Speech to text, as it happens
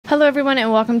Hello everyone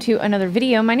and welcome to another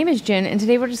video. My name is Jen and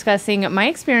today we're discussing my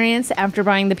experience after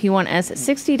buying the P1S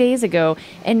 60 days ago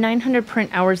and 900 print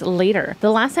hours later.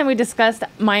 The last time we discussed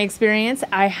my experience,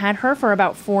 I had her for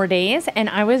about 4 days and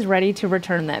I was ready to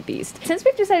return that beast. Since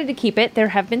we've decided to keep it, there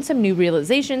have been some new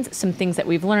realizations, some things that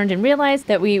we've learned and realized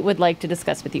that we would like to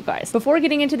discuss with you guys. Before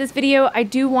getting into this video, I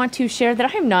do want to share that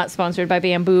I am not sponsored by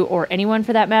Bambu or anyone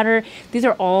for that matter. These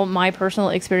are all my personal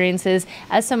experiences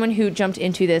as someone who jumped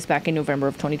into this back in November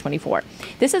of 2024.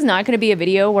 This is not going to be a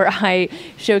video where I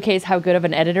showcase how good of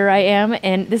an editor I am,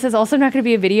 and this is also not going to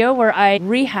be a video where I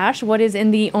rehash what is in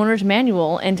the owner's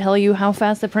manual and tell you how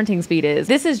fast the printing speed is.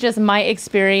 This is just my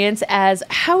experience as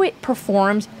how it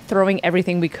performed throwing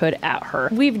everything we could at her.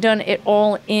 We've done it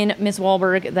all in Miss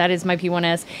Wahlberg, that is my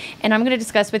P1S, and I'm going to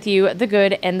discuss with you the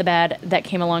good and the bad that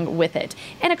came along with it,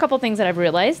 and a couple things that I've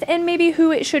realized, and maybe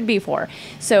who it should be for.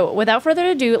 So without further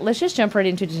ado, let's just jump right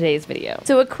into today's video.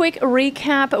 So a quick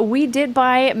recap. We did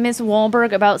buy Miss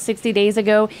Wahlberg about 60 days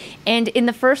ago, and in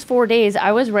the first 4 days,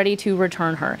 I was ready to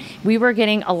return her. We were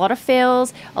getting a lot of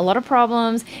fails, a lot of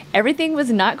problems. Everything was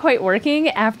not quite working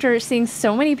after seeing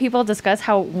so many people discuss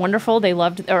how wonderful they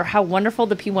loved, or how wonderful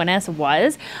the P1S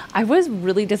was. I was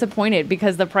really disappointed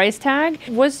because the price tag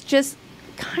was just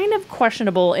kind of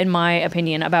questionable in my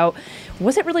opinion about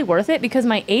was it really worth it, because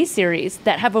my A series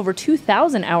that have over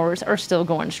 2,000 hours are still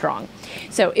going strong.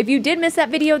 So if you did miss that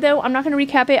video though, I'm not going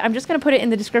to recap it. I'm just going to put it in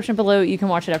the description below. You can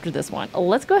watch it after this one.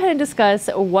 Let's go ahead and discuss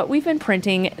what we've been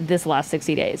printing this last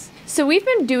 60 days. So we've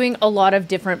been doing a lot of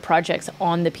different projects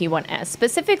on the P1S,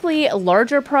 specifically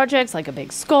larger projects like a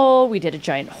big skull. We did a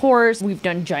giant horse. We've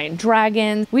done giant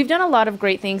dragons. We've done a lot of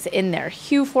great things in there.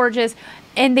 Hue forges.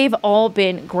 And they've all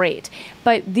been great.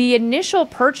 But the initial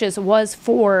purchase was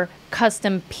for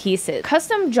custom pieces,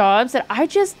 custom jobs that I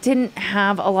just didn't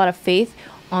have a lot of faith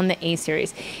on the A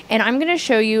series. And I'm going to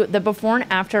show you the before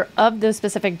and after of those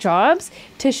specific jobs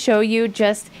to show you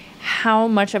just how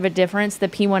much of a difference the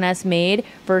P1S made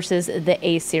versus the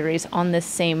A series on the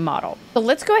same model. So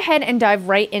let's go ahead and dive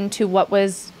right into what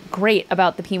was great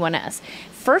about the P1S.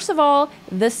 First of all,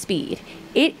 the speed.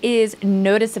 It is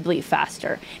noticeably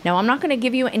faster. Now, I'm not going to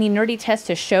give you any nerdy tests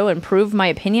to show and prove my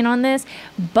opinion on this,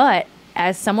 but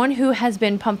as someone who has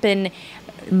been pumping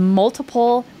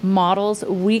multiple models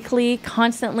weekly,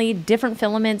 constantly, different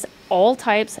filaments, all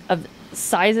types of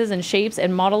sizes and shapes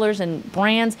and modelers and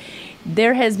brands,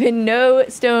 there has been no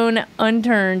stone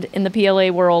unturned in the PLA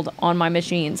world on my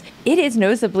machines. It is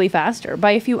noticeably faster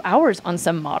by a few hours on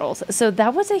some models. So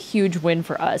that was a huge win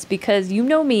for us because you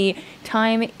know me,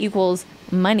 time equals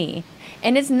money.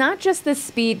 And it's not just the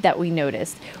speed that we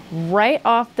noticed. Right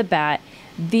off the bat,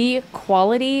 the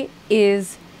quality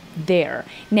is there.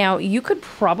 Now, you could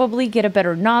probably get a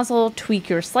better nozzle, tweak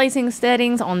your slicing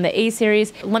settings on the A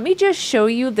series. Let me just show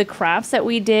you the crafts that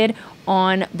we did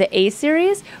on the A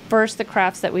series versus the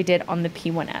crafts that we did on the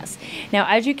P1S. Now,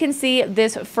 as you can see,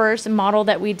 this first model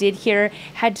that we did here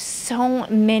had so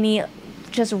many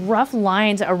just rough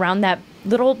lines around that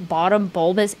little bottom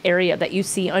bulbous area that you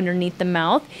see underneath the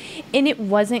mouth, and it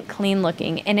wasn't clean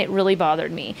looking, and it really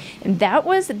bothered me. And that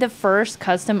was the first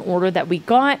custom order that we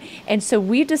got, and so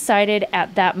we decided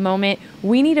at that moment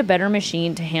we need a better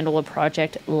machine to handle a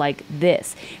project like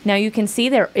this. Now you can see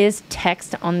there is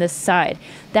text on this side.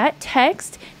 That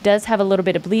text does have a little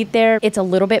bit of bleed there. It's a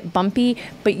little bit bumpy,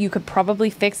 but you could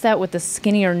probably fix that with a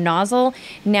skinnier nozzle.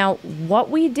 Now, what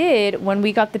we did when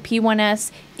we got the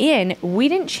P1S in, we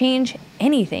didn't change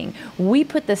anything. We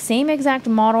put the same exact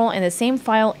model and the same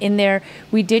file in there.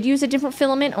 We did use a different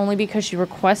filament only because she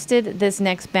requested this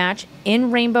next batch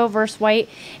in rainbow versus white,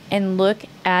 and look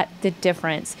at the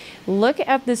difference. Look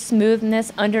at the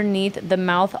smoothness underneath the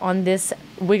mouth on this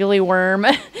wiggly worm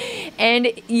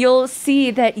and you'll see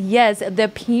that yes,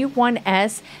 the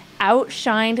P1S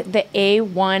outshined the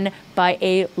A1 by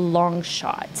a long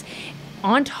shot,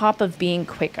 on top of being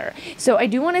quicker. So I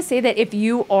do want to say that if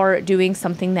you are doing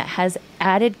something that has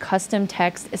added custom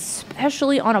text,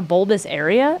 especially on a bulbous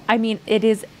area, I mean, it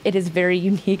is very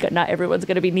unique. Not everyone's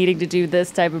going to be needing to do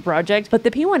this type of project, but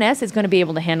the P1S is going to be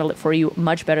able to handle it for you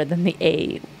much better than the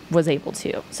A was able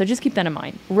to. So just keep that in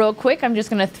mind. Real quick, I'm just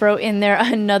going to throw in there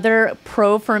another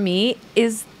pro for me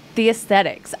is the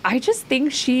aesthetics. I just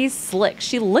think she's slick.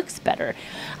 She looks better.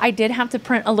 I did have to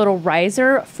print a little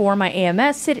riser for my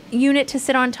AMS unit to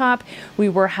sit on top. We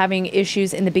were having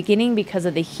issues in the beginning because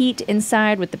of the heat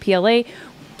inside with the PLA.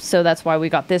 So that's why we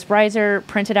got this riser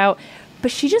printed out.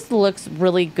 But she just looks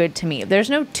really good to me. There's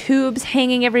no tubes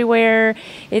hanging everywhere.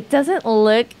 It doesn't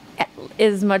look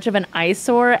as much of an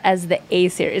eyesore as the A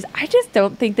series. I just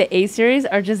don't think the A series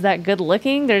are just that good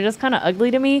looking. They're just kind of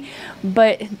ugly to me.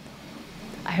 But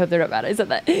I hope they're not mad I said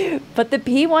that. But the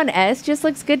P1S just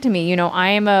looks good to me. You know, I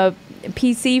am a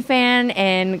PC fan,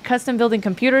 and custom building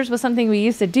computers was something we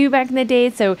used to do back in the day.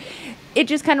 So it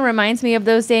just kind of reminds me of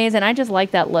those days, and I just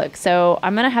like that look. So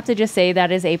I'm going to have to just say that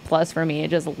is a plus for me. It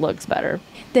just looks better.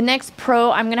 The next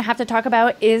pro I'm going to have to talk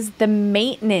about is the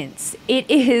maintenance. It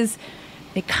is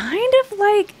kind of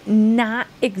like not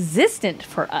existent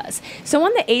for us. So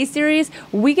on the A series,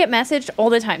 we get messaged all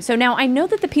the time. So now I know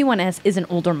that the P1S is an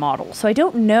older model. So I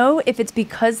don't know if it's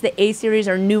because the A series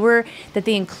are newer that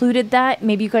they included that.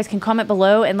 Maybe you guys can comment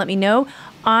below and let me know.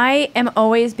 I am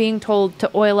always being told to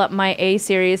oil up my A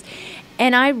series,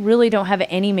 and I really don't have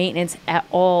any maintenance at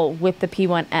all with the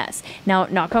P1S. Now,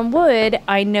 knock on wood,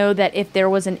 I know that if there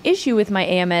was an issue with my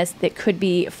AMS, that could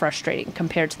be frustrating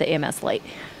compared to the AMS Lite.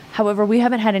 However, we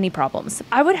haven't had any problems.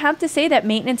 I would have to say that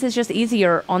maintenance is just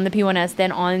easier on the P1S than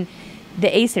on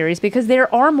the A series, because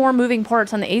there are more moving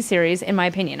parts on the A series, in my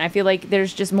opinion. I feel like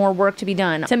there's just more work to be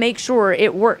done to make sure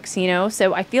it works, you know?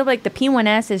 So I feel like the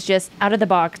P1S is just out of the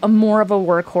box more of a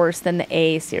workhorse than the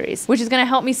A series, which is going to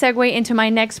help me segue into my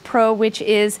next pro, which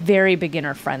is very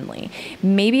beginner friendly.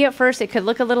 Maybe at first it could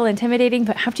look a little intimidating,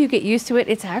 but after you get used to it,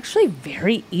 it's actually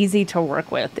very easy to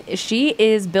work with. She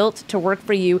is built to work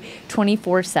for you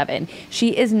 24/7.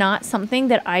 She is not something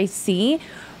that I see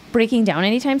breaking down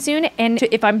anytime soon. And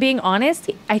if I'm being honest,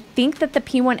 I think that the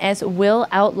P1S will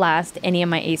outlast any of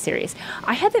my A series.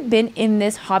 I haven't been in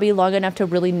this hobby long enough to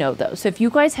really know though. So if you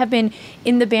guys have been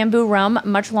in the bamboo realm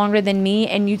much longer than me,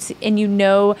 and you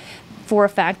know for a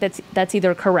fact that's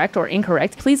either correct or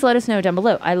incorrect, please let us know down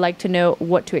below. I like to know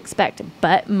what to expect.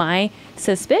 But my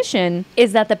suspicion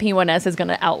is that the P1S is going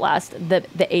to outlast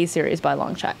the A series by a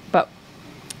long shot. But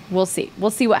we'll see.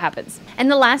 We'll see what happens.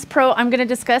 And the last pro I'm going to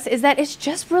discuss is that it's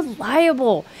just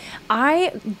reliable.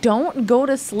 I don't go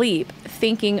to sleep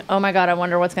thinking, oh my God, I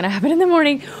wonder what's going to happen in the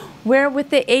morning. Where with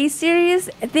the A series,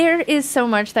 there is so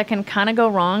much that can kind of go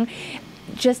wrong.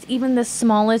 Just even the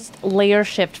smallest layer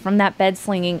shift from that bed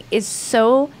slinging is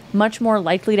so much more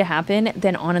likely to happen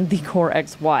than on the Core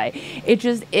XY. It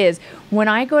just is. When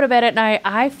I go to bed at night,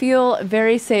 I feel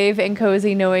very safe and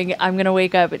cozy knowing I'm going to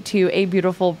wake up to a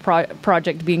beautiful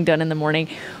project being done in the morning.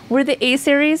 Where the A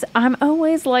series, I'm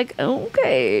always like,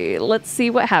 okay, let's see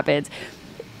what happens.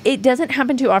 It doesn't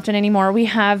happen too often anymore. We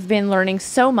have been learning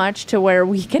so much to where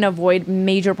we can avoid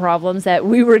major problems that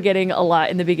we were getting a lot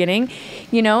in the beginning,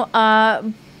 you know.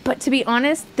 But to be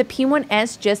honest, the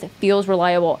P1S just feels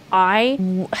reliable. I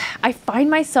find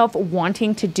myself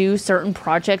wanting to do certain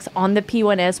projects on the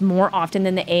P1S more often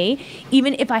than the A,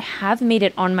 even if I have made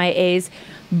it on my A's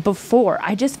before.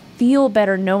 I just feel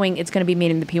better knowing it's going to be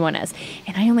made in the P1S.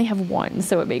 And I only have one,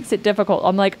 so it makes it difficult.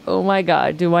 I'm like, oh my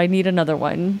God, do I need another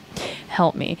one?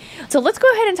 Help me. So let's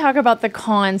go ahead and talk about the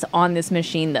cons on this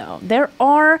machine though. There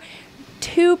are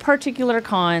two particular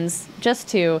cons, just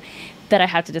two, that I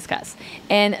have to discuss.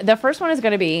 And the first one is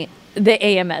going to be the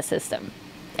AMS system.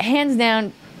 Hands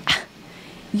down,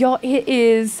 y'all,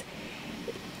 it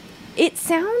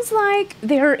sounds like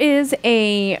there is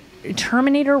a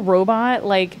Terminator robot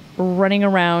like running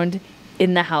around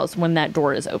in the house when that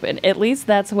door is open. At least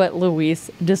that's what Luis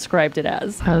described it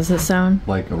as. How does it sound?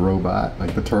 Like a robot,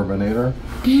 like the Terminator.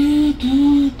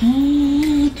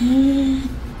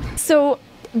 So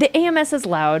the AMS is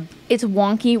loud. It's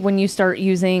wonky when you start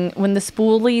using, when the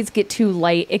spool leads get too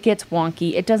light, it gets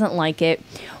wonky. It doesn't like it.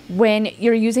 When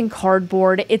you're using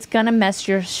cardboard, it's gonna mess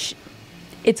your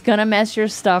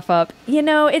stuff up. You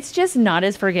know, it's just not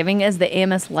as forgiving as the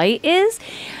AMS Lite is.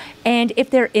 And if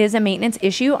there is a maintenance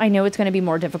issue, I know it's going to be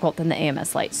more difficult than the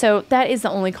AMS Lite. So that is the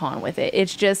only con with it.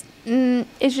 It's just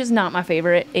not my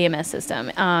favorite AMS system.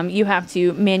 You have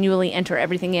to manually enter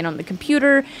everything in on the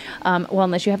computer. Well,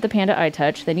 unless you have the Panda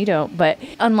iTouch, then you don't. But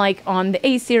unlike on the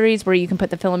A series where you can put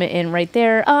the filament in right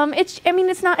there,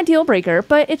 it's not a deal breaker,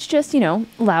 but it's just, you know,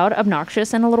 loud,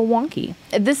 obnoxious, and a little wonky.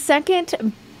 The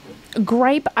second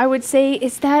gripe I would say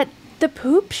is that the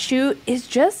poop chute is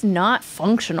just not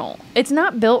functional. It's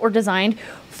not built or designed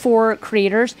for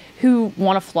creators who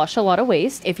want to flush a lot of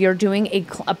waste. If you're doing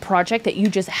a project that you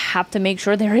just have to make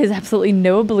sure there is absolutely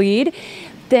no bleed,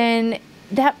 then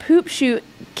that poop chute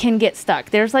can get stuck.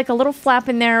 There's like a little flap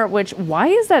in there, which, why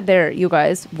is that there, you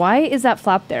guys? Why is that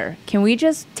flap there? Can we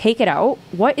just take it out?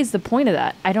 What is the point of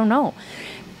that? I don't know.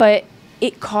 But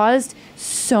it caused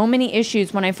so many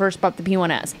issues when I first bought the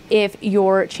P1S. If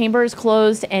your chamber is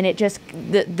closed and it just,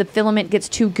 the filament gets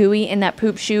too gooey in that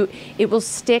poop chute, it will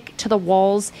stick to the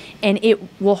walls and it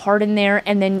will harden there,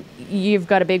 and then you've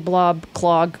got a big blob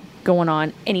clog going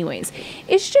on anyways.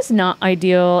 It's just not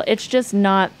ideal. It's just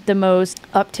not the most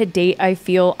up to date. I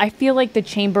feel like the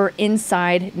chamber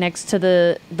inside next to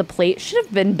the plate should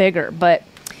have been bigger, but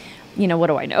you know, what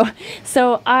do I know?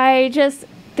 So I just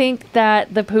think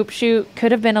that the poop chute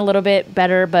could have been a little bit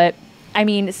better, but I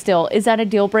mean, still, is that a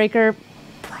deal breaker?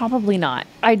 Probably not.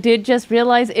 I did just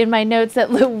realize in my notes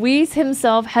that Luis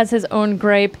himself has his own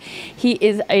gripe. He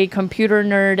is a computer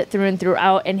nerd through and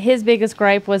throughout, and his biggest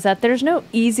gripe was that there's no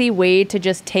easy way to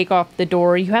just take off the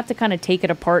door. You have to kind of take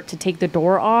it apart to take the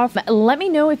door off. Let me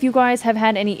know if you guys have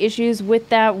had any issues with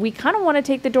that. We kind of want to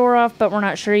take the door off, but we're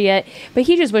not sure yet. But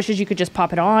he just wishes you could just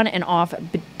pop it on and off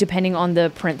depending on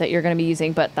the print that you're going to be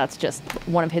using, but that's just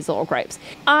one of his little gripes.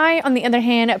 I, on the other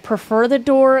hand, prefer the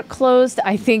door closed.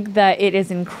 I think that it is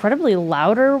incredibly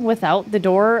louder without the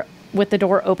door, with the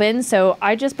door open, so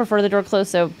I just prefer the door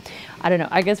closed. So I don't know,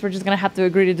 I guess we're just gonna have to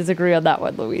agree to disagree on that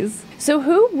one, Louise. So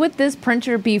who would this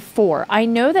printer be for? I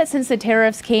know that since the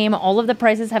tariffs came, all of the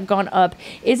prices have gone up.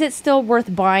 Is it still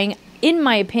worth buying? In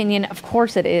my opinion, of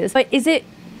course it is, but is it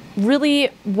really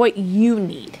what you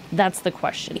need? That's the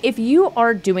question. If you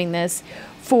are doing this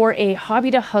for a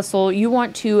hobby to hustle, you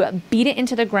want to beat it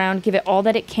into the ground, give it all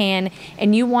that it can,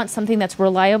 and you want something that's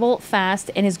reliable, fast,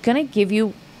 and is going to give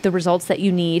you the results that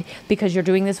you need because you're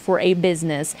doing this for a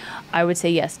business, I would say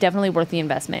yes, definitely worth the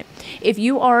investment. If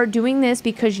you are doing this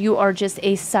because you are just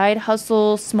a side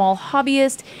hustle, small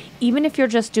hobbyist, even if you're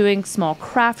just doing small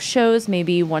craft shows,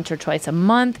 maybe once or twice a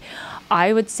month,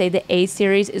 I would say the A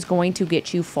series is going to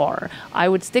get you far. I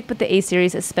would stick with the A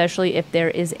series, especially if there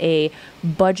is a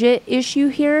budget issue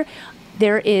here.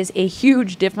 There is a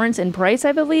huge difference in price,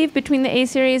 I believe, between the A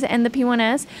series and the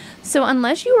P1S. So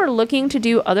unless you are looking to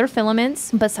do other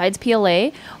filaments besides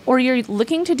PLA, or you're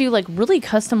looking to do like really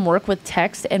custom work with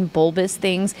text and bulbous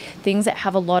things that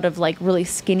have a lot of like really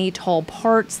skinny, tall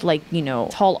parts, like, you know,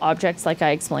 tall objects like I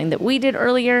explained that we did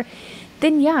earlier,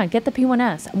 then yeah, get the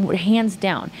P1S, hands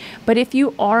down. But if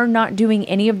you are not doing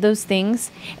any of those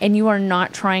things and you are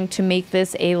not trying to make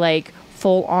this a like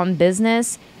full-on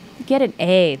business, get an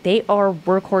A. They are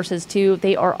workhorses too.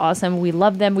 They are awesome. We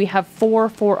love them. We have 4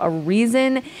 for a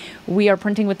reason. We are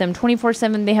printing with them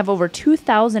 24/7. They have over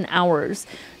 2,000 hours.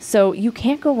 So you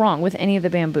can't go wrong with any of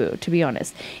the Bambu, to be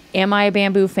honest. Am I a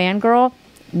Bambu fangirl?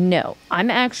 No.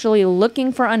 I'm actually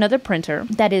looking for another printer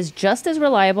that is just as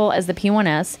reliable as the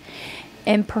P1S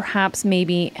and perhaps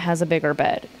maybe has a bigger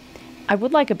bed. I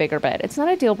would like a bigger bed. It's not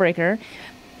a deal breaker,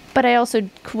 but I also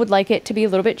would like it to be a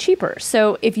little bit cheaper.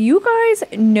 So if you guys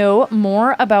know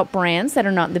more about brands that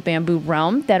are not in the Bambu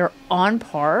realm that are on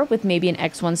par with maybe an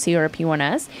X1C or a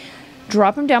P1S,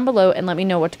 drop them down below and let me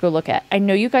know what to go look at. I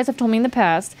know you guys have told me in the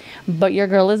past, but your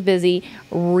girl is busy.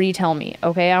 Retell me,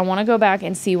 okay? I want to go back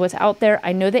and see what's out there.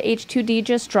 I know the H2D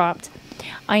just dropped.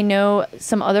 I know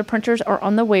some other printers are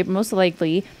on the way, most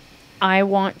likely. I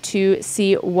want to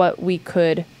see what we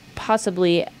could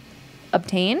possibly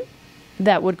obtain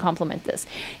that would complement this.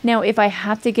 Now, if I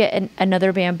have to get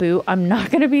another Bambu, I'm not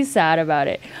going to be sad about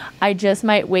it. I just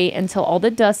might wait until all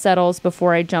the dust settles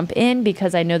before I jump in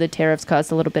because I know the tariffs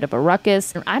caused a little bit of a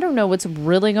ruckus. I don't know what's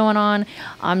really going on.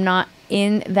 I'm not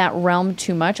in that realm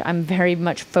too much. I'm very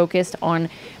much focused on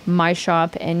my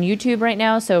shop and YouTube right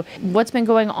now. So what's been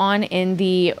going on in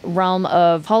the realm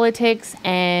of politics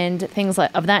and things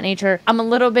of that nature, I'm a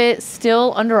little bit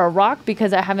still under a rock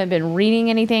because I haven't been reading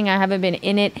anything. I haven't been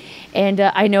in it, and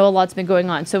I know a lot's been going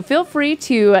on. So feel free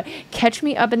to catch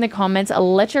me up in the comments.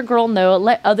 Let your girl know.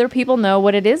 Let other people know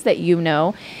what it is that you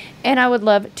know. And I would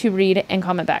love to read and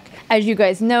comment back. As you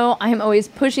guys know, I am always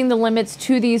pushing the limits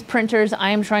to these printers.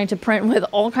 I am trying to print with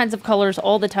all kinds of colors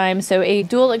all the time. So a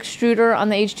dual extruder on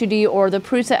the H2D or the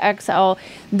Prusa XL,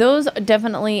 those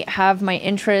definitely have my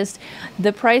interest.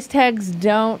 The price tags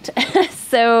don't.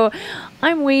 So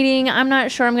I'm waiting. I'm not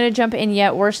sure I'm going to jump in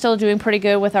yet. We're still doing pretty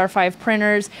good with our 5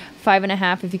 printers,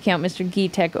 5.5 if you count Mr.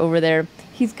 Geetech over there.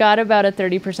 He's got about a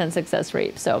 30% success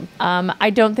rate. So I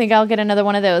don't think I'll get another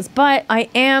one of those, but I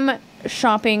am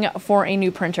shopping for a new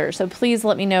printer. So please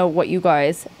let me know what you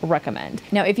guys recommend.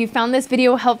 Now, if you found this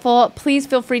video helpful, please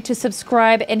feel free to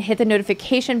subscribe and hit the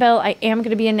notification bell. I am going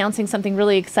to be announcing something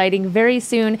really exciting very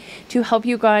soon to help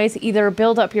you guys either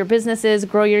build up your businesses,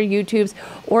 grow your YouTubes,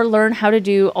 or learn how to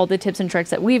do all the tips and tricks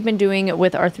that we've been doing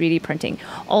with our 3D printing.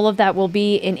 All of that will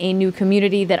be in a new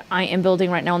community that I am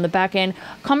building right now on the back end.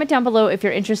 Comment down below if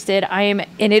you're interested. And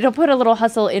it'll put a little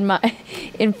hustle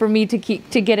in for me to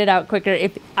get it out quicker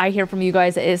if I hear from you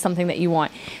guys is something that you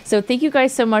want. So thank you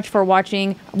guys so much for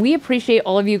watching. We appreciate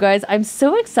all of you guys. I'm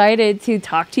so excited to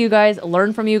talk to you guys,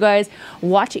 learn from you guys,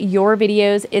 watch your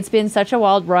videos. It's been such a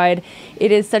wild ride.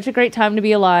 It is such a great time to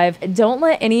be alive. Don't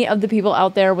let any of the people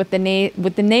out there with the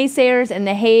naysayers and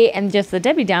the hate and just the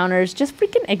Debbie Downers, just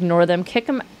freaking ignore them, kick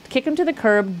them to the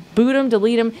curb, boot them,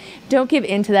 delete them. Don't give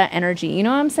in to that energy. You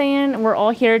know what I'm saying? We're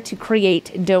all here to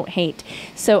create, don't hate.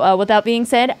 So with that being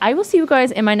said, I will see you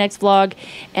guys in my next vlog,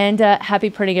 and happy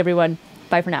printing, everyone.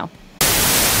 Bye for now.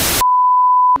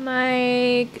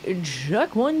 Mic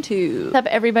check 1 2. What's up,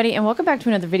 everybody, and welcome back to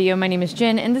another video. My name is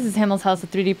Jen, and this is Hamel's House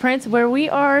of 3D Prints, where we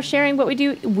are sharing what we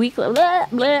do weekly.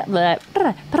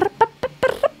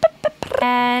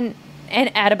 And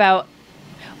at about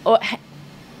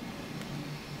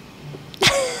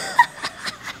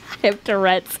I have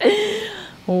Tourette's.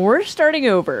 We're starting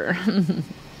over.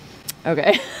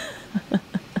 Okay.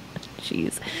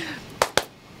 Jeez.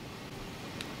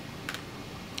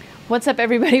 What's up,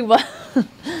 everybody? What's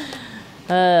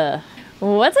up,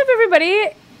 everybody?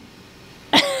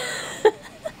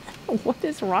 What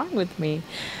is wrong with me?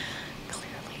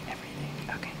 Clearly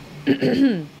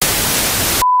everything. Okay.